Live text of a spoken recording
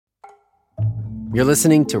You're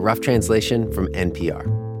listening to Rough Translation from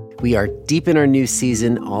NPR. We are deep in our new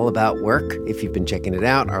season all about work. If you've been checking it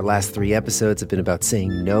out, our last 3 episodes have been about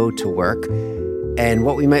saying no to work and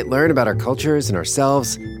what we might learn about our cultures and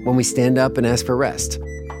ourselves when we stand up and ask for rest.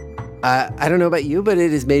 I don't know about you, but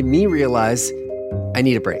it has made me realize I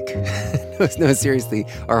need a break. No, seriously,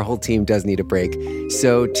 our whole team does need a break.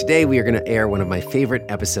 So today we are going to air one of my favorite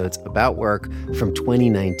episodes about work from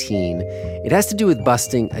 2019. It has to do with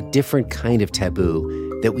busting a different kind of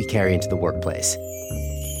taboo that we carry into the workplace.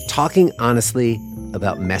 Talking honestly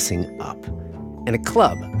about messing up. And a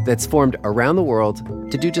club that's formed around the world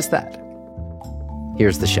to do just that.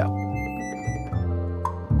 Here's the show.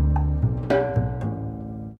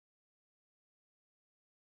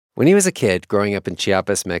 When he was a kid growing up in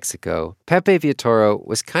Chiapas, Mexico, Pepe Villatoro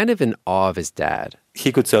was kind of in awe of his dad.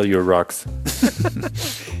 He could sell you rocks.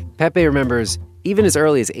 Pepe remembers even as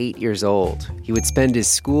early as 8 years old, he would spend his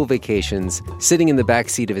school vacations sitting in the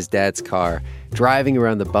backseat of his dad's car, driving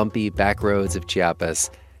around the bumpy back roads of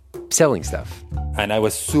Chiapas, selling stuff. And I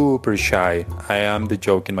was super shy. I am the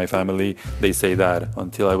joke in my family. They say that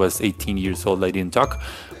until I was 18 years old, I didn't talk,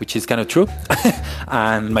 which is kind of true.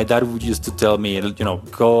 And my dad would used to tell me,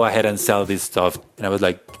 go ahead and sell this stuff. And I was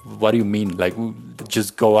like, what do you mean? Like,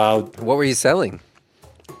 just go out. What were you selling?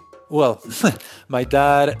 Well, my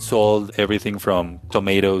dad sold everything from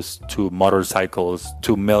tomatoes to motorcycles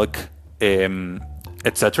to milk,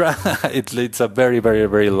 etc. It's a very, very,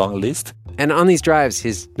 very long list. And on these drives,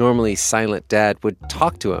 his normally silent dad would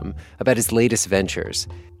talk to him about his latest ventures.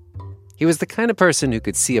 He was the kind of person who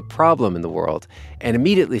could see a problem in the world and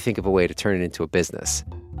immediately think of a way to turn it into a business.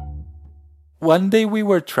 One day we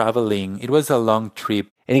were traveling. It was a long trip.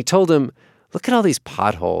 And he told him, look at all these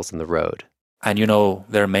potholes in the road. And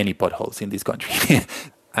there are many potholes in this country.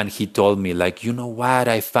 And he told me, you know what?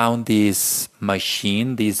 I found this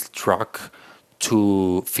machine, this truck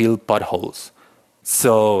to fill potholes.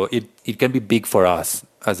 So it can be big for us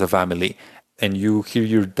as a family. And you hear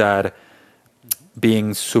your dad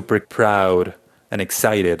being super proud and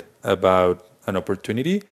excited about an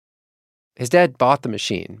opportunity. His dad bought the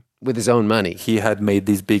machine with his own money. He had made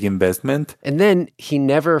this big investment. And then he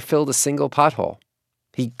never filled a single pothole.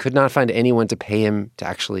 He could not find anyone to pay him to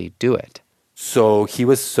actually do it. So he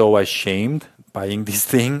was so ashamed buying this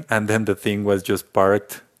thing. And then the thing was just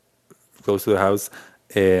parked close to the house,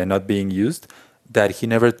 not being used, that he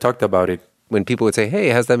never talked about it. When people would say, hey,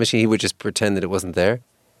 how's that machine? He would just pretend that it wasn't there?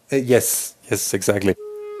 Yes, exactly.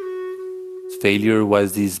 Failure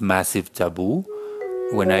was this massive taboo.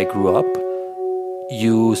 When I grew up,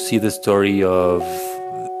 you see the story of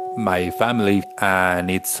my family,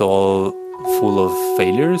 and it's all full of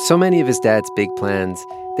failures. So many of his dad's big plans,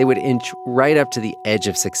 they would inch right up to the edge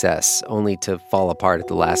of success, only to fall apart at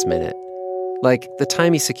the last minute. Like the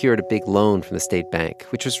time he secured a big loan from the state bank,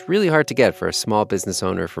 which was really hard to get for a small business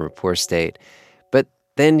owner from a poor state. But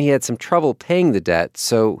then he had some trouble paying the debt,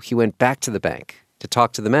 so he went back to the bank to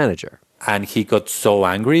talk to the manager. And he got so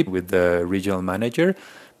angry with the regional manager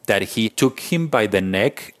that he took him by the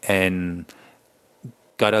neck and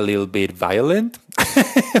got a little bit violent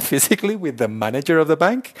physically with the manager of the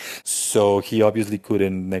bank. So he obviously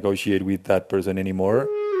couldn't negotiate with that person anymore.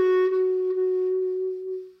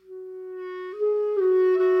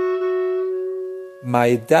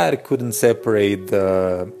 My dad couldn't separate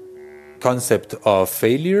the concept of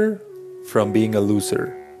failure from being a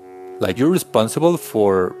loser. You're responsible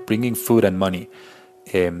for bringing food and money.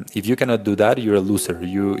 If you cannot do that, you're a loser.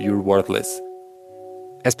 You're worthless.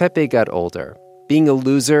 As Pepe got older, being a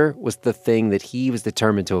loser was the thing that he was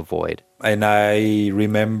determined to avoid. And I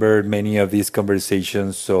remember many of these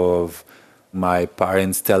conversations of my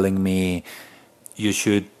parents telling me, you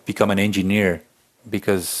should become an engineer,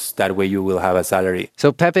 because that way you will have a salary.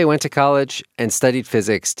 So Pepe went to college and studied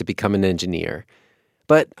physics to become an engineer.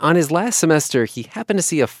 But on his last semester, he happened to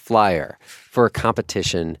see a flyer for a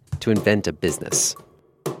competition to invent a business.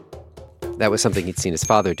 That was something he'd seen his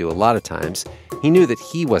father do a lot of times. He knew that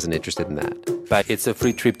he wasn't interested in that. But it's a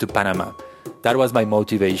free trip to Panama. That was my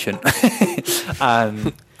motivation.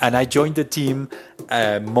 And I joined the team,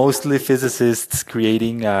 mostly physicists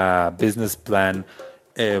creating a business plan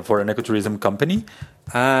for an ecotourism company.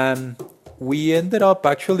 And we ended up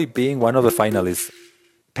actually being one of the finalists.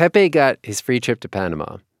 Pepe got his free trip to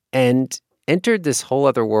Panama and entered this whole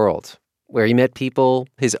other world where he met people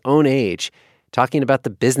his own age talking about the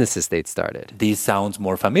businesses they'd started. This sounds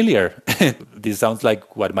more familiar. This sounds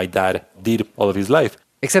like what my dad did all of his life.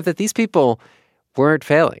 Except that these people weren't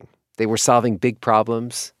failing. They were solving big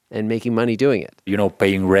problems and making money doing it.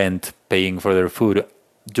 Paying rent, paying for their food,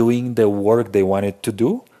 doing the work they wanted to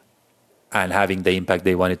do and having the impact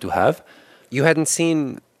they wanted to have. You hadn't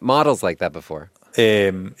seen models like that before?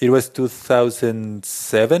 It was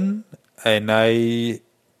 2007, and I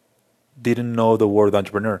didn't know the word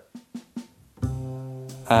entrepreneur.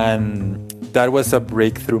 And that was a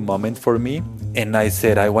breakthrough moment for me. And I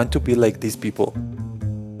said, I want to be like these people.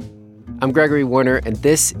 I'm Gregory Warner, and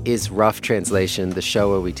this is Rough Translation, the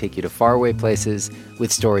show where we take you to faraway places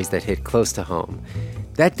with stories that hit close to home.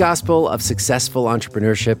 That gospel of successful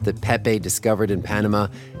entrepreneurship that Pepe discovered in Panama,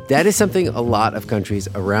 that is something a lot of countries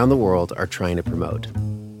around the world are trying to promote.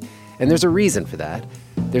 And there's a reason for that.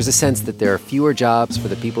 There's a sense that there are fewer jobs for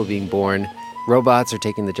the people being born. Robots are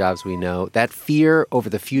taking the jobs we know. That fear over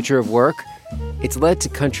the future of work, it's led to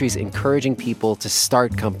countries encouraging people to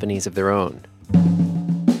start companies of their own.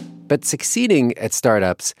 But succeeding at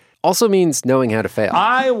startups also means knowing how to fail.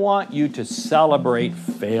 I want you to celebrate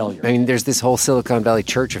failure. I mean, there's this whole Silicon Valley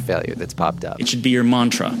church of failure that's popped up. It should be your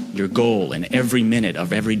mantra, your goal in every minute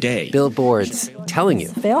of every day. Billboards telling you.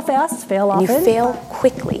 Fail fast, fail often. You fail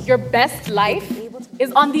quickly. Your best life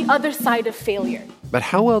is on the other side of failure. But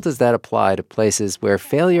how well does that apply to places where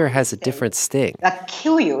failure has a different sting? That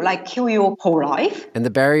kill you your whole life. And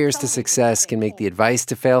the barriers to success can make the advice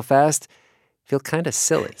to fail fast feel kind of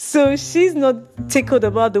silly. So she's not tickled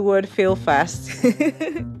about the word fail fast.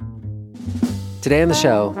 Today on the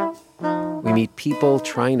show, we meet people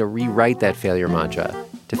trying to rewrite that failure mantra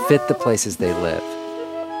to fit the places they live.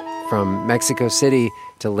 From Mexico City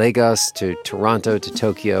to Lagos to Toronto to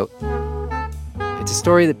Tokyo. It's a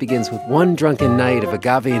story that begins with one drunken night of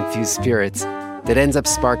agave-infused spirits that ends up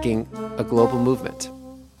sparking a global movement.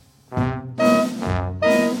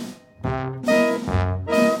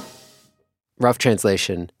 Rough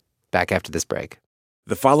Translation, back after this break.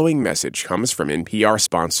 The following message comes from NPR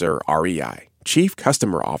sponsor REI. Chief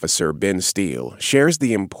Customer Officer Ben Steele shares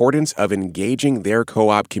the importance of engaging their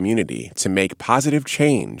co-op community to make positive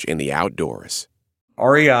change in the outdoors.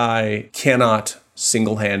 REI cannot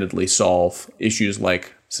single-handedly solve issues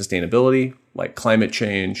like sustainability, like climate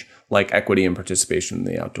change, like equity and participation in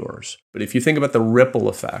the outdoors. But if you think about the ripple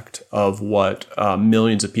effect of what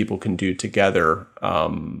millions of people can do together,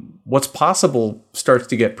 what's possible starts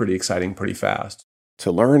to get pretty exciting pretty fast.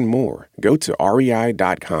 To learn more, go to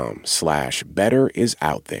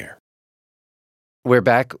rei.com/betterisoutthere. We're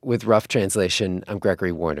back with Rough Translation. I'm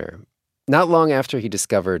Gregory Warner. Not long after he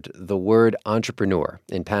discovered the word entrepreneur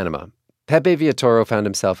in Panama, Pepe Villatoro found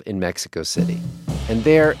himself in Mexico City. And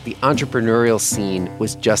there, the entrepreneurial scene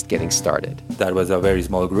was just getting started. That was a very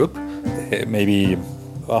small group, maybe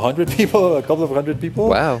 100 people, a couple of hundred people.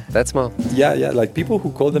 Wow, that's small. Yeah, like people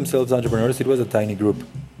who call themselves entrepreneurs, it was a tiny group.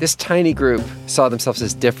 This tiny group saw themselves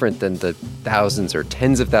as different than the thousands or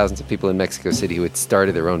tens of thousands of people in Mexico City who had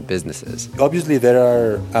started their own businesses. Obviously, there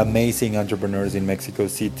are amazing entrepreneurs in Mexico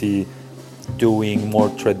City doing more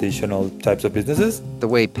traditional types of businesses. The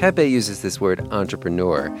way Pepe uses this word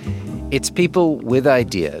entrepreneur, it's people with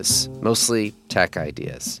ideas, mostly tech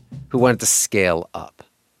ideas, who wanted to scale up.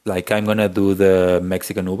 Like, I'm going to do the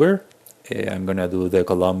Mexican Uber. I'm going to do the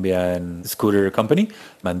Colombian scooter company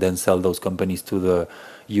and then sell those companies to the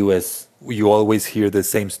U.S. You always hear the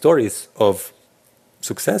same stories of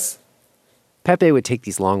success. Pepe would take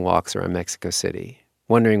these long walks around Mexico City,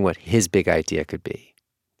 wondering what his big idea could be.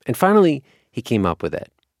 And finally, he came up with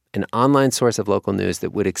it, an online source of local news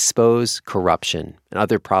that would expose corruption and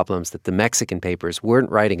other problems that the Mexican papers weren't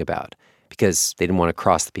writing about because they didn't want to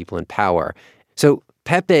cross the people in power. So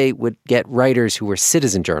Pepe would get writers who were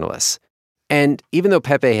citizen journalists. And even though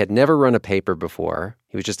Pepe had never run a paper before,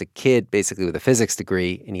 he was just a kid basically with a physics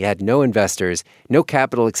degree, and he had no investors, no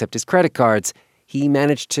capital except his credit cards, he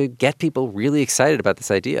managed to get people really excited about this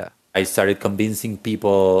idea. I started convincing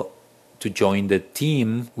people to join the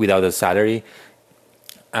team without a salary.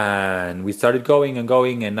 And we started going,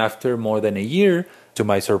 and after more than a year, to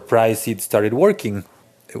my surprise, it started working.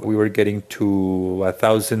 We were getting to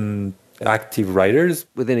 1,000 active writers.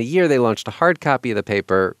 Within a year, they launched a hard copy of the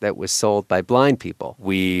paper that was sold by blind people.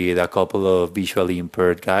 With a couple of visually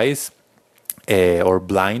impaired guys, or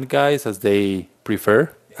blind guys as they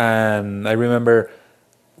prefer. And I remember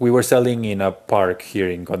we were selling in a park here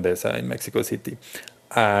in Condesa in Mexico City.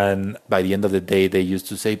 And by the end of the day, they used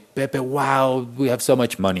to say, Pepe, wow, we have so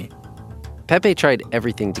much money. Pepe tried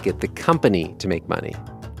everything to get the company to make money.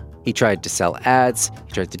 He tried to sell ads.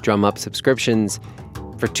 He tried to drum up subscriptions.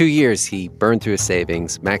 For 2 years, he burned through his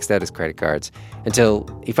savings, maxed out his credit cards, until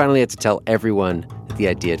he finally had to tell everyone that the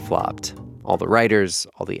idea had flopped. All the writers,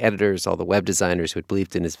 all the editors, all the web designers who had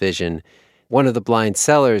believed in his vision. One of the blind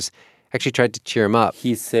sellers actually tried to cheer him up.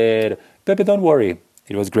 He said, Pepe, don't worry.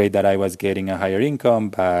 It was great that I was getting a higher income,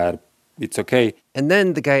 but it's okay. And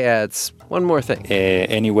then the guy adds one more thing.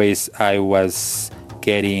 Anyways, I was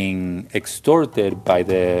getting extorted by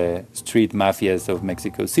the street mafias of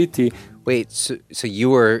Mexico City. Wait, so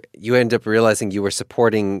you end up realizing you were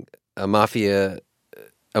supporting a mafia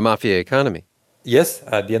economy? Yes,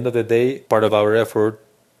 at the end of the day, part of our effort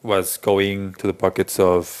was going to the pockets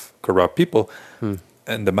of corrupt people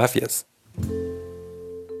and the mafias.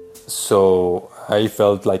 So I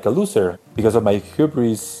felt like a loser. Because of my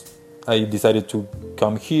hubris, I decided to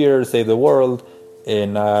come here, save the world,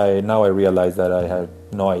 and now I realize that I had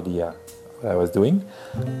no idea what I was doing.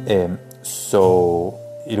 So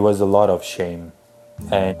it was a lot of shame.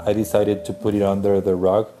 And I decided to put it under the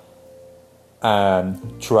rug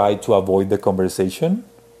and try to avoid the conversation.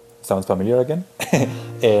 Sounds familiar again?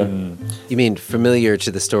 You mean familiar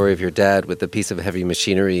to the story of your dad with the piece of heavy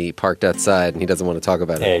machinery parked outside and he doesn't want to talk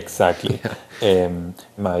about it? Exactly.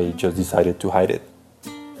 I just decided to hide it.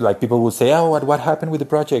 Like people would say, oh, what happened with the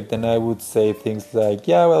project? And I would say things like,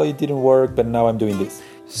 yeah, well, it didn't work, but now I'm doing this.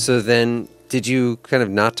 So then did you kind of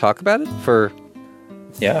not talk about it for...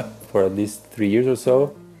 Yeah, for at least 3 years or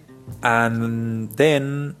so. And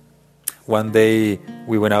then one day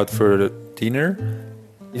we went out for dinner.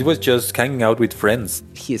 It was just hanging out with friends.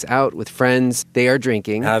 He is out with friends. They are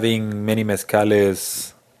drinking. Having many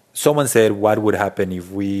mezcales. Someone said, what would happen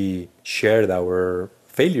if we shared our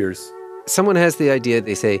failures? Someone has the idea,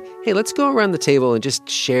 they say, hey, let's go around the table and just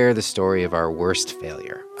share the story of our worst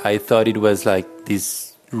failure. I thought it was like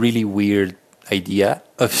this really weird idea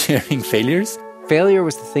of sharing failures. Failure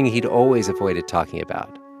was the thing he'd always avoided talking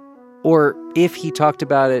about. Or if he talked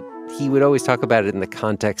about it, he would always talk about it in the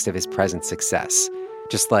context of his present success.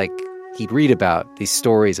 Just like he'd read about these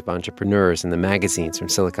stories of entrepreneurs in the magazines from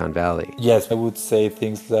Silicon Valley. Yes, I would say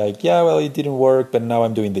things like, yeah, well, it didn't work, but now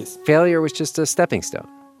I'm doing this. Failure was just a stepping stone.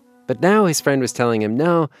 But now his friend was telling him,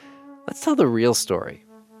 no, let's tell the real story.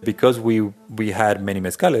 Because we had many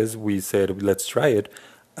mezcales, we said, let's try it.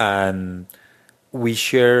 And we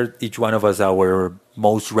shared, each one of us, our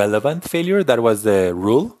most relevant failure. That was the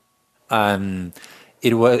rule. And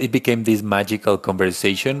it became this magical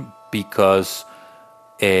conversation because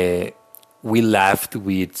we laughed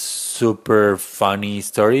with super funny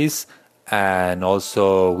stories, and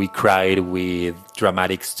also we cried with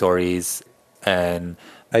dramatic stories, and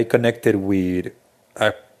I connected with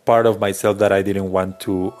a part of myself that I didn't want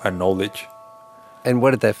to acknowledge. And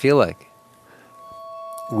what did that feel like?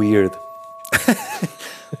 Weird.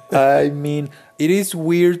 I mean, it is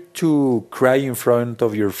weird to cry in front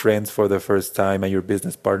of your friends for the first time and your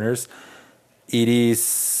business partners. It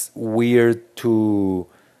is weird to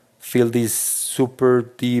feel this super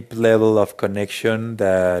deep level of connection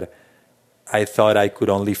that I thought I could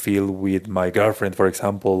only feel with my girlfriend, for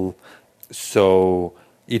example. So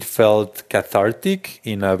it felt cathartic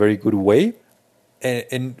in a very good way.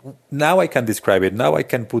 And now I can describe it. Now I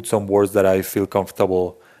can put some words that I feel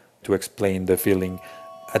comfortable to explain the feeling.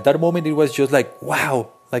 At that moment, it was just like,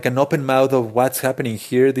 wow, like an open mouth of what's happening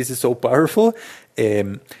here. This is so powerful.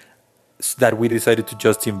 That we decided to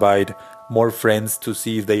just invite more friends to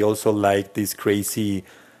see if they also like this crazy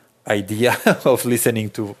idea of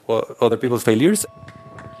listening to other people's failures.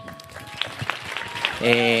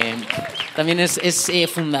 También es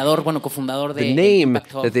fundador, cofundador de... The name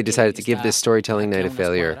that they decided to give this storytelling night of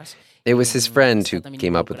failure, it was his friend who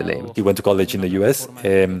came up with the name. He went to college in the US.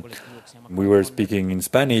 We were speaking in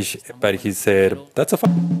Spanish, but he said, that's a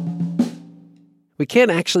We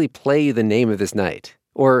can't actually play the name of this night.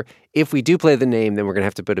 Or if we do play the name, then we're going to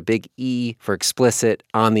have to put a big E for explicit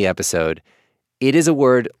on the episode. It is a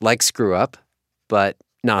word like screw up, but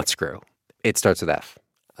not screw. It starts with F.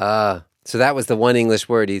 So that was the one English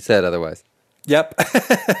word he said otherwise. Yep.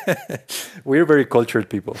 We're very cultured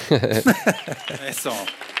people. Eso.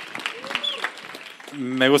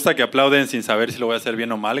 Me gusta que aplauden sin saber si lo voy a hacer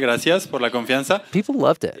bien o mal. Gracias por la confianza. People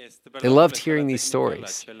loved it. They loved hearing these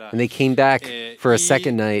stories. And they came back for a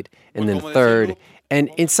second night and then a third. And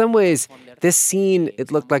in some ways, this scene, it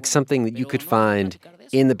looked like something that you could find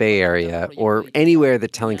in the Bay Area or anywhere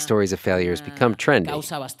that telling stories of failures become trendy.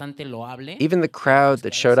 Even the crowd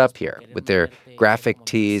that showed up here with their graphic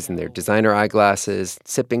tees and their designer eyeglasses,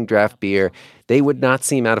 sipping draft beer, they would not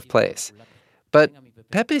seem out of place. But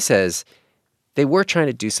Pepe says they were trying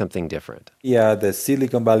to do something different. Yeah, the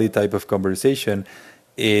Silicon Valley type of conversation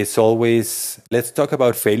is always, let's talk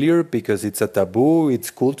about failure because it's a taboo, it's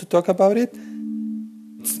cool to talk about it.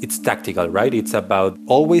 It's tactical, right? It's about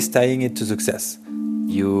always tying it to success.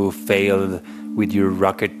 You failed with your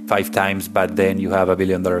rocket 5 times, but then you have $1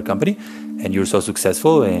 billion company and you're so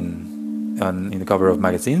successful in the cover of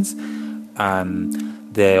magazines. And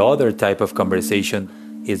the other type of conversation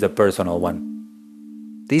is a personal one.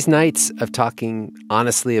 These nights of talking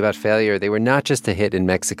honestly about failure, they were not just a hit in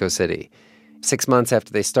Mexico City. 6 months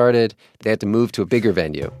after they started, they had to move to a bigger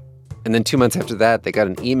venue. And then 2 months after that, they got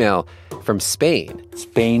an email from Spain.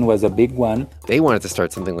 Spain was a big one. They wanted to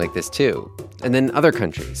start something like this too. And then other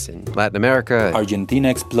countries in Latin America. Argentina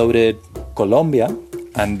exploded, Colombia,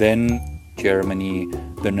 and then Germany,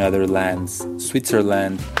 the Netherlands,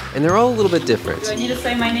 Switzerland. And they're all a little bit different. Do I need to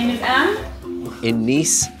say my name is Anne? In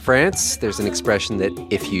Nice, France, there's an expression that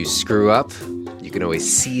if you screw up, you can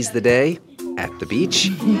always seize the day at the beach.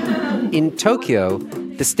 In Tokyo,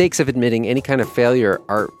 the stakes of admitting any kind of failure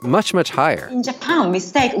are much, much higher. In Japan,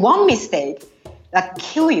 one mistake,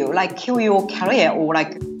 kill your career or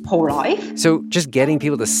whole life. So just getting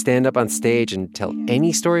people to stand up on stage and tell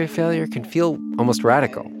any story of failure can feel almost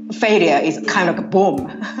radical. Failure is kind of like a boom.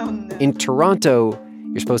 In Toronto,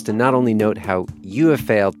 you're supposed to not only note how you have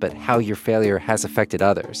failed, but how your failure has affected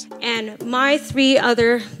others. And my 3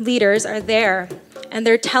 other leaders are there, and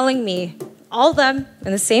they're telling me, all of them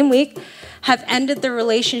in the same week, have ended their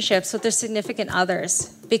relationships with their significant others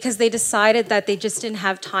because they decided that they just didn't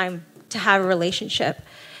have time to have a relationship.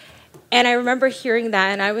 And I remember hearing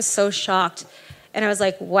that, and I was so shocked. And I was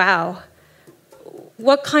like, wow,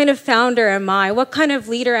 what kind of founder am I? What kind of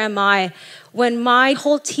leader am I when my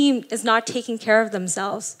whole team is not taking care of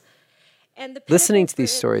themselves? And listening to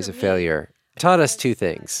these stories of failure taught us 2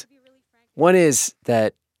 things. One is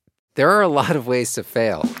that there are a lot of ways to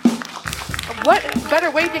fail. What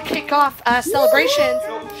better way to kick off celebrations?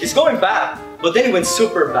 It's going bad, but then it went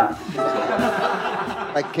super bad.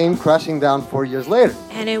 I came crashing down 4 years later.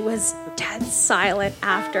 And it was dead silent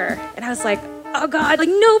after. And I was like, oh God,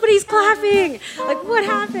 nobody's clapping. What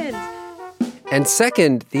happened? And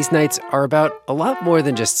second, these nights are about a lot more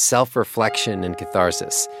than just self-reflection and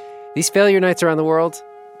catharsis. These failure nights around the world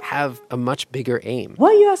have a much bigger aim. Why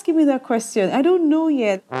are you asking me that question? I don't know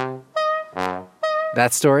yet.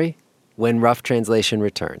 That story, when Rough Translation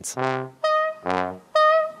returns.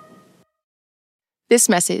 This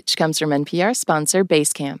message comes from NPR sponsor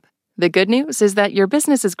Basecamp. The good news is that your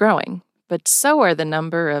business is growing, but so are the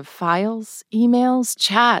number of files, emails,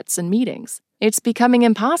 chats, and meetings. It's becoming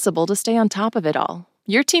impossible to stay on top of it all.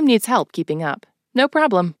 Your team needs help keeping up. No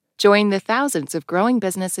problem. Join the thousands of growing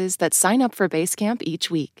businesses that sign up for Basecamp each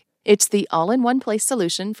week. It's the all-in-one-place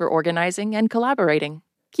solution for organizing and collaborating.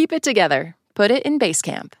 Keep it together. Put it in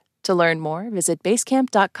Basecamp. To learn more, visit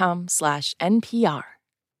basecamp.com/NPR.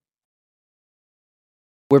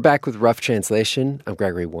 We're back with Rough Translation. I'm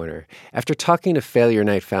Gregory Warner. After talking to Failure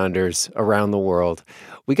Night founders around the world,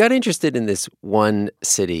 we got interested in this one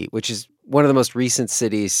city, which is one of the most recent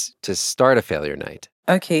cities to start a Failure Night.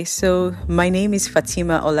 Okay, so my name is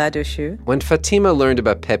Fatima Oladoshu. When Fatima learned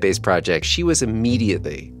about Pepe's project, she was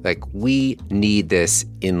immediately like, we need this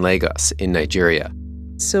in Lagos, in Nigeria.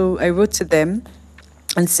 So I wrote to them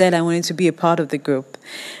and said I wanted to be a part of the group.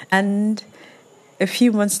 And a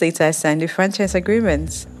few months later, I signed a franchise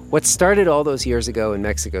agreement. What started all those years ago in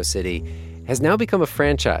Mexico City has now become a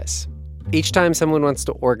franchise. Each time someone wants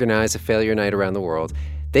to organize a Failure Night around the world,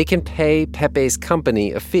 they can pay Pepe's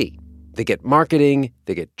company a fee. They get marketing,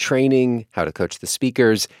 they get training, how to coach the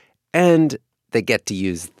speakers, and they get to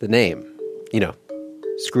use the name. You know,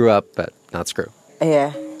 screw up, but not screw.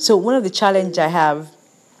 Yeah. So one of the challenges I have,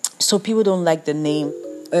 so people don't like the name.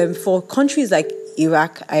 For countries like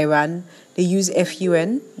Iraq, Iran, they use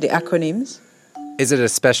FUN, the acronyms. Is it a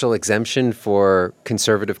special exemption for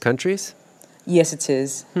conservative countries? Yes, it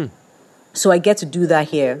is. So I get to do that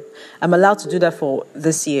here. I'm allowed to do that for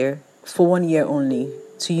this year, for 1 year only,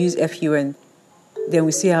 to use FUN. Then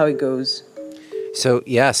we see how it goes. So,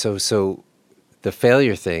 yeah, so the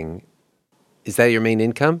failure thing, is that your main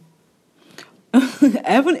income? I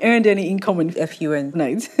haven't earned any income in FUN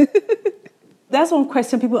night. That's one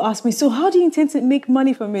question people ask me. So how do you intend to make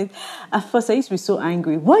money from it? At first, I used to be so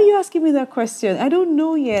angry. Why are you asking me that question? I don't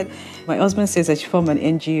know yet. My husband says I should form an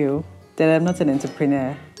NGO, that I'm not an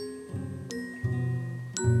entrepreneur.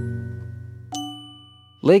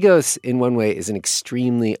 Lagos, in one way, is an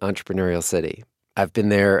extremely entrepreneurial city. I've been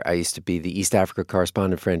there. I used to be the East Africa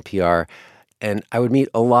correspondent for NPR, and I would meet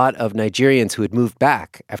a lot of Nigerians who had moved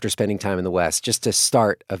back after spending time in the West just to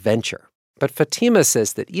start a venture. But Fatima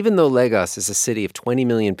says that even though Lagos is a city of 20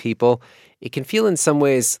 million people, it can feel in some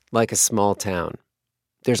ways like a small town.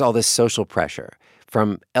 There's all this social pressure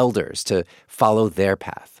from elders to follow their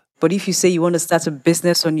path. But if you say you want to start a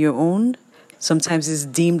business on your own, sometimes it's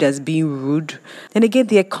deemed as being rude. Then again,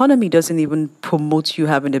 the economy doesn't even promote you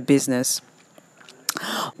having a business.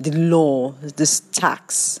 The law, this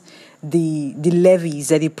tax, the levies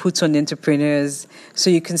that they put on entrepreneurs. So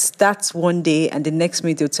you can start one day and the next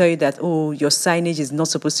minute they'll tell you that, oh, your signage is not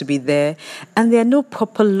supposed to be there. And there are no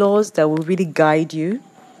proper laws that will really guide you.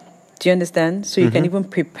 Do you understand? So you can even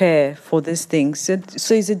prepare for these things.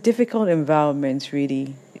 So it's a difficult environment,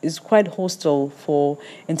 really. It's quite hostile for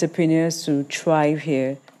entrepreneurs to thrive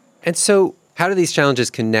here. And so how do these challenges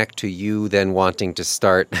connect to you then wanting to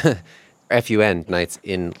start FUN nights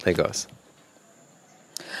in Lagos?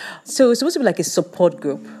 So it's supposed to be like a support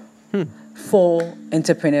group for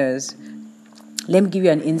entrepreneurs. Let me give you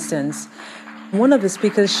an instance. One of the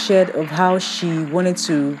speakers shared of how she wanted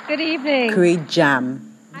to create jam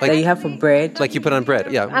that you have for bread. Like you put on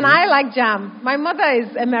bread, yeah. And I like jam. My mother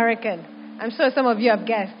is American. I'm sure some of you have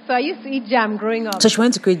guessed. So I used to eat jam growing up. So she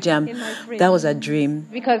wanted to create jam. That was her dream.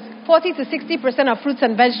 Because 40 to 60% of fruits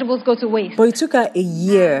and vegetables go to waste. But it took her a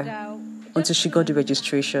year until she got the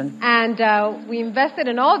registration. And we invested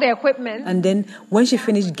in all the equipment. And then when she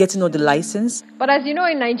finished getting all the license. But as you know,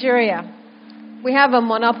 in Nigeria, we have a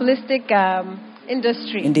monopolistic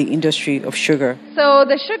industry. In the industry of sugar. So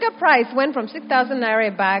the sugar price went from 6,000 naira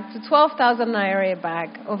a bag to 12,000 naira a bag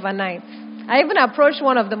overnight. I even approached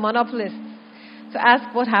one of the monopolists to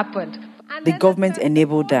ask what happened. And the government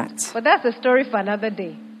enabled that. But that's a story for another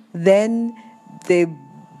day. Then the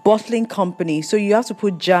bottling company, so you have to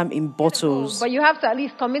put jam in bottles. But you have to at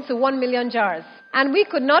least commit to 1 million jars. And we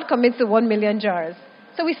could not commit to 1 million jars.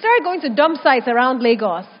 So we started going to dump sites around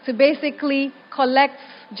Lagos to basically collect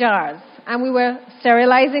jars. And we were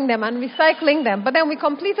sterilizing them and recycling them. But then we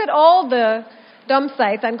completed all the dump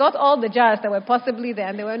sites and got all the jars that were possibly there.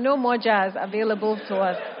 And there were no more jars available to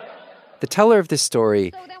us. The teller of this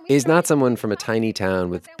story is not someone from a tiny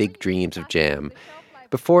town with big dreams of jam.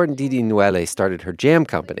 Before Ndidi Nwele started her jam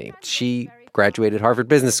company, she graduated Harvard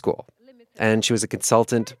Business School. And she was a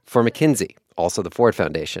consultant for McKinsey, also the Ford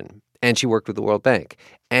Foundation. And she worked with the World Bank.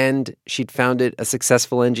 And she'd founded a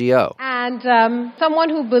successful NGO. And someone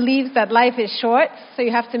who believes that life is short, so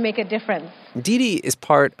you have to make a difference. Ndidi is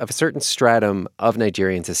part of a certain stratum of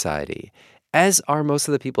Nigerian society, as are most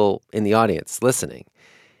of the people in the audience listening.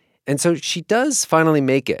 And so she does finally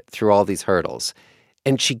make it through all these hurdles.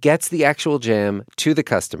 And she gets the actual jam to the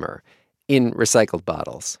customer in recycled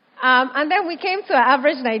bottles. And then we came to an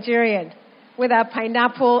average Nigerian with a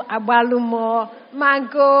pineapple, agbalumo,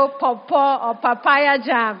 mango, pawpaw, or papaya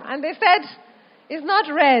jam. And they said, it's not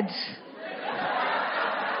red.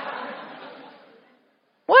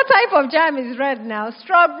 What type of jam is red now?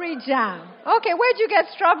 Strawberry jam. Okay, where'd you get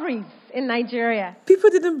strawberries in Nigeria? People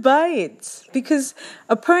didn't buy it because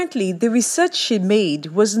apparently the research she made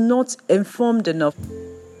was not informed enough.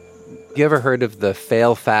 You ever heard of the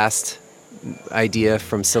fail fast idea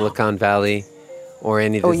from Silicon Valley or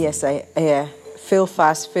any of this? Oh, yes, yeah. Fail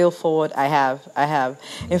fast, fail forward. I have.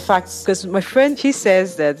 In fact, because my friend, she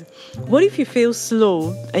says that, what if you fail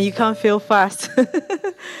slow and you can't fail fast?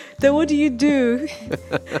 Then what do you do?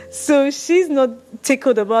 So she's not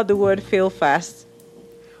tickled about the word fail fast.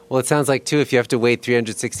 Well, it sounds like, too, if you have to wait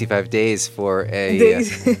 365 days for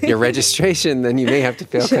your registration, then you may have to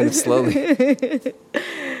fail kind of slowly.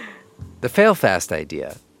 The fail fast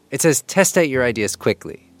idea, it says test out your ideas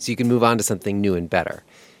quickly so you can move on to something new and better.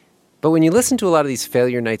 But when you listen to a lot of these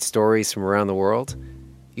failure night stories from around the world,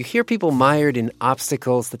 you hear people mired in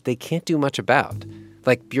obstacles that they can't do much about,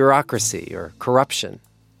 like bureaucracy or corruption.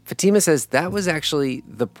 Fatima says that was actually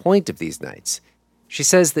the point of these nights. She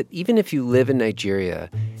says that even if you live in Nigeria,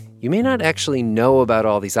 you may not actually know about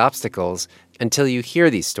all these obstacles until you hear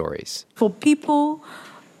these stories. For people,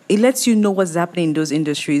 it lets you know what's happening in those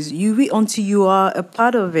industries. Until you are a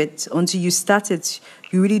part of it, until you start it,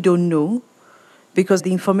 you really don't know because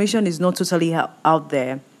the information is not totally out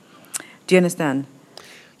there. Do you understand?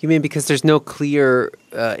 You mean because there's no clear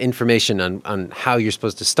information on how you're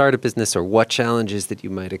supposed to start a business or what challenges that you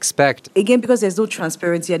might expect? Again, because there's no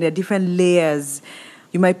transparency and there are different layers.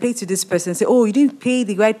 You might pay to this person and say, oh, you didn't pay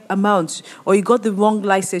the right amount or you got the wrong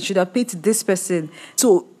license, should have paid to this person.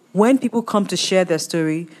 So when people come to share their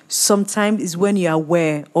story, sometimes is when you're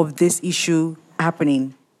aware of this issue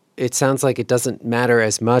happening. It sounds like it doesn't matter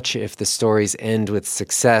as much if the stories end with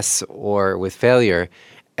success or with failure,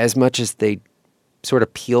 as much as they sort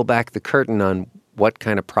of peel back the curtain on what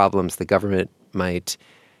kind of problems the government might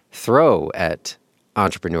throw at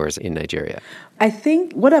entrepreneurs in Nigeria. I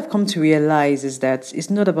think what I've come to realize is that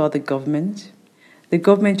it's not about the government. The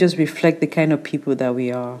government just reflects the kind of people that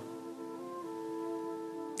we are.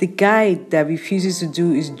 The guy that refuses to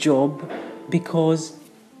do his job because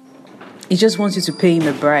he just wants you to pay him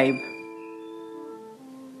a bribe.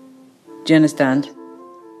 Do you understand?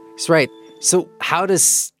 That's right. So how does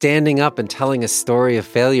standing up and telling a story of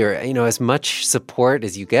failure, as much support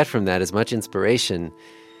as you get from that, as much inspiration,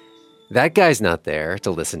 that guy's not there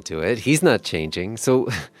to listen to it. He's not changing. So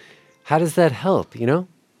how does that help,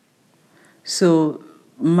 So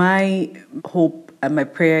my hope and my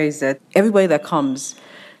prayer is that everybody that comes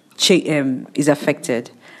is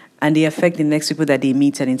affected, and they affect the next people that they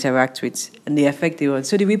meet and interact with, and they affect the world.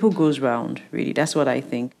 So the ripple goes round, really. That's what I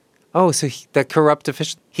think. Oh, so the corrupt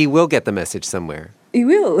official, he will get the message somewhere. He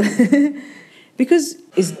will. Because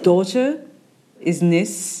his daughter, his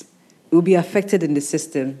niece, will be affected in the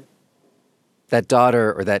system. That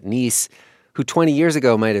daughter or that niece who 20 years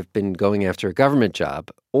ago might have been going after a government job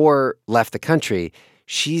or left the country,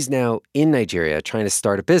 she's now in Nigeria trying to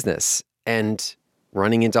start a business and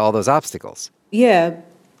running into all those obstacles. Yeah,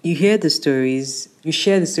 you hear the stories, you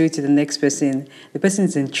share the story to the next person, the person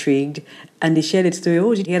is intrigued, and they share the story.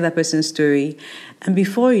 Oh, did you hear that person's story? And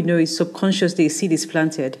before you know it, subconsciously, a seed is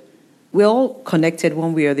planted. We're all connected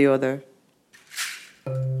one way or the other.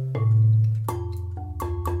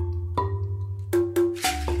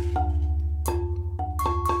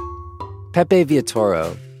 Pepe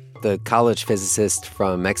Villatoro, the college physicist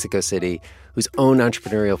from Mexico City, whose own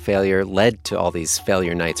entrepreneurial failure led to all these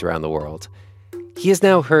failure nights around the world. He has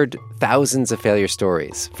now heard thousands of failure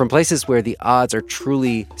stories from places where the odds are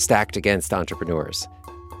truly stacked against entrepreneurs.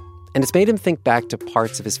 And it's made him think back to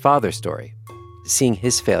parts of his father's story, seeing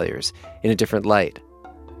his failures in a different light.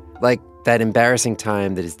 Like that embarrassing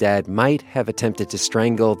time that his dad might have attempted to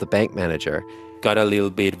strangle the bank manager. Got a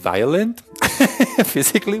little bit violent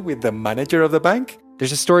physically with the manager of the bank.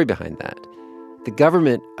 There's a story behind that. The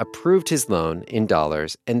government approved his loan in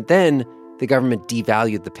dollars, and then the government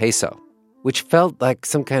devalued the peso, which felt like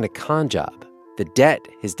some kind of con job. The debt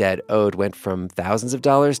his dad owed went from thousands of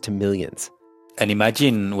dollars to millions. And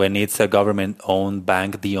imagine when it's a government-owned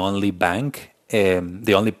bank, the only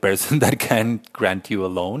person that can grant you a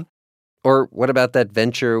loan. Or what about that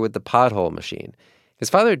venture with the pothole machine? His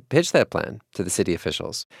father pitched that plan to the city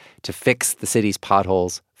officials to fix the city's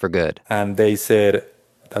potholes for good. And they said,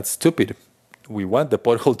 that's stupid. We want the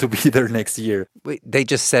pothole to be there next year. Wait, they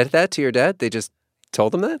just said that to your dad? They just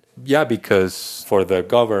told him that? Yeah, because for the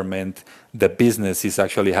government, the business is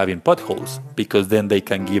actually having potholes, because then they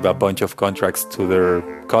can give a bunch of contracts to their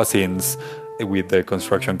cousins with the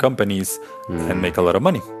construction companies and make a lot of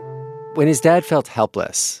money. When his dad felt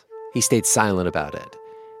helpless, he stayed silent about it.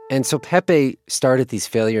 And so Pepe started these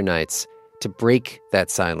failure nights to break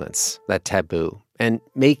that silence, that taboo, and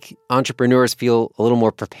make entrepreneurs feel a little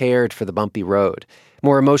more prepared for the bumpy road,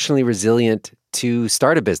 more emotionally resilient to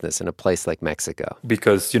start a business in a place like Mexico.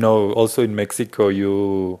 Because, also in Mexico,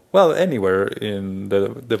 anywhere in the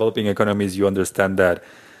developing economies, you understand that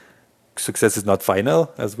success is not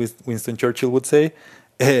final, as Winston Churchill would say,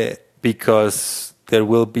 because there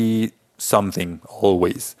will be something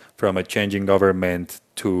always, from a changing government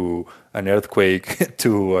to an earthquake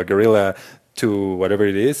to a gorilla to whatever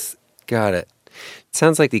it is. Got it. It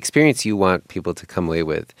sounds like the experience you want people to come away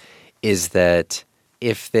with is that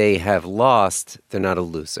if they have lost, they're not a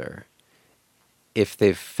loser. If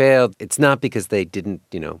they've failed, it's not because they didn't,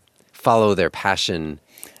 follow their passion.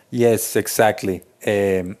 Yes, exactly.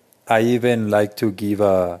 I even like to give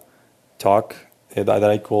a talk that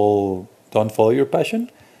I call Don't Follow Your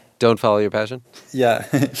Passion. Don't follow your passion? Yeah,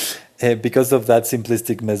 because of that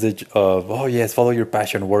simplistic message of, oh yes, follow your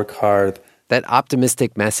passion, work hard. That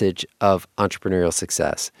optimistic message of entrepreneurial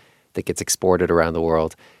success that gets exported around the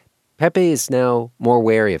world. Pepe is now more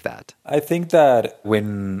wary of that. I think that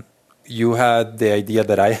when you had the idea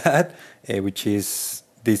that I had, which is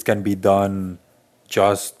this can be done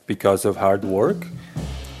just because of hard work,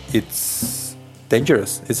 it's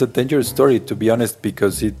dangerous. It's a dangerous story, to be honest,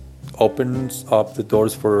 because it opens up the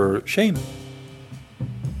doors for shame.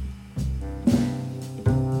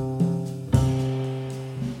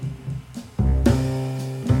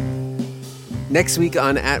 Next week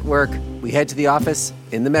on At Work, we head to the office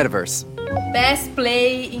in the metaverse. Best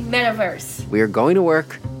play in metaverse. We are going to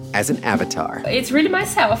work as an avatar. It's really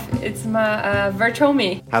myself. It's my virtual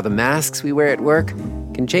me. How the masks we wear at work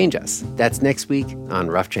can change us. That's next week on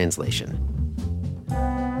Rough Translation.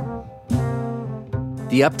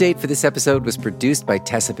 The update for this episode was produced by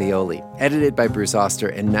Tessa Paoli, edited by Bruce Oster,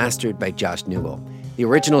 and mastered by Josh Newell. The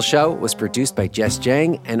original show was produced by Jess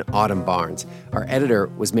Jang and Autumn Barnes. Our editor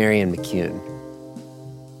was Marianne McCune.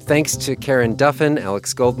 Thanks to Karen Duffin,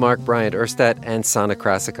 Alex Goldmark, Bryant Erstadt, and Sana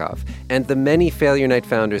Krasikov, and the many Failure Night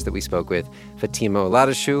founders that we spoke with, Fatima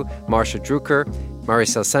Oladishu, Marsha Drucker,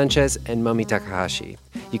 Maricel Sanchez, and Mami Takahashi.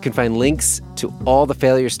 You can find links to all the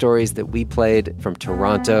failure stories that we played from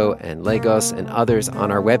Toronto and Lagos and others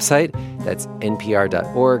on our website. That's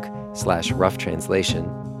npr.org/rough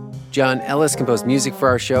translation. John Ellis composed music for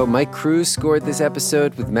our show. Mike Cruz scored this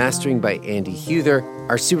episode with mastering by Andy Huther.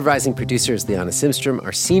 Our supervising producer is Liana Simstrom.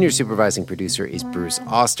 Our senior supervising producer is Bruce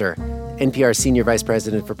Auster. NPR Senior Vice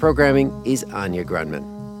President for Programming is Anya Grundmann.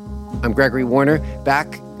 I'm Gregory Warner,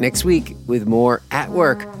 back next week with more At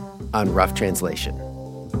Work on Rough Translation.